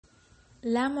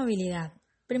La movilidad.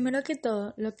 Primero que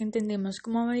todo, lo que entendemos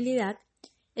como movilidad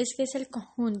es que es el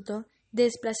conjunto de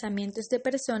desplazamientos de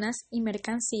personas y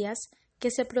mercancías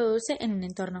que se produce en un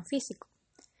entorno físico.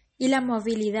 Y la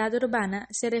movilidad urbana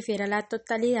se refiere a la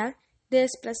totalidad de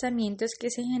desplazamientos que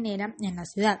se generan en la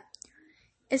ciudad.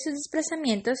 Estos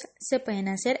desplazamientos se pueden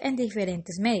hacer en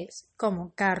diferentes medios,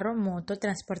 como carro, moto,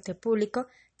 transporte público,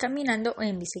 caminando o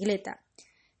en bicicleta.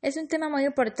 Es un tema muy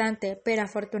importante, pero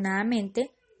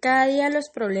afortunadamente, cada día los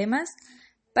problemas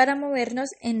para movernos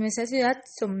en nuestra ciudad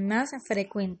son más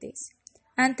frecuentes.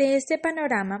 Ante este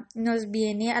panorama nos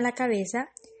viene a la cabeza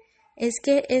es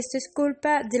que esto es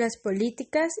culpa de las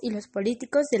políticas y los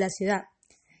políticos de la ciudad.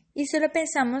 Y solo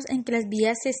pensamos en que las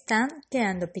vías se están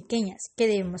quedando pequeñas, que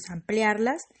debemos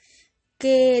ampliarlas,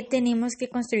 que tenemos que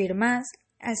construir más,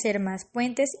 hacer más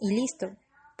puentes y listo.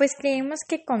 Pues creemos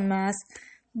que con más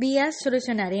vías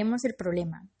solucionaremos el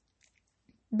problema.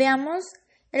 Veamos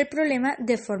el problema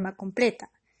de forma completa.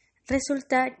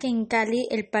 Resulta que en Cali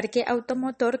el parque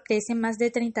automotor crece más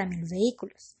de 30.000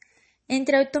 vehículos,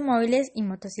 entre automóviles y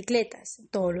motocicletas,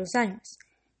 todos los años.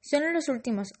 Solo en los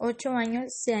últimos 8 años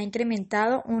se ha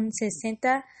incrementado un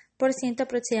 60%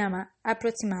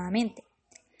 aproximadamente.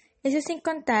 Eso sin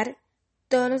contar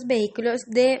todos los vehículos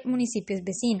de municipios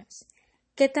vecinos,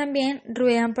 que también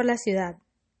ruedan por la ciudad.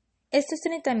 Estos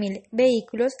 30.000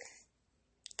 vehículos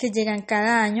que llegan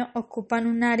cada año ocupan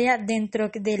un área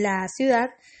dentro de la ciudad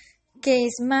que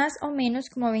es más o menos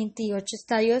como 28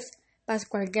 estadios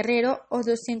Pascual Guerrero o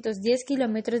 210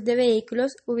 kilómetros de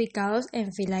vehículos ubicados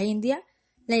en fila india,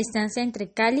 la distancia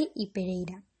entre Cali y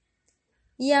Pereira.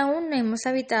 Y aún no hemos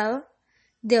habitado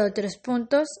de otros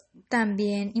puntos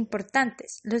también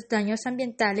importantes, los daños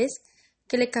ambientales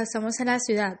que le causamos a la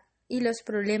ciudad y los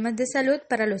problemas de salud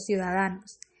para los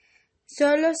ciudadanos.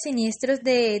 Solo los siniestros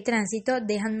de tránsito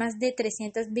dejan más de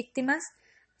 300 víctimas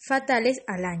fatales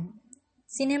al año.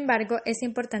 Sin embargo, es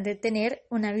importante tener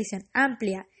una visión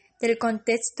amplia del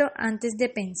contexto antes de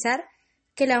pensar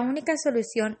que la única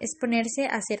solución es ponerse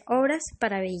a hacer obras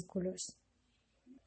para vehículos.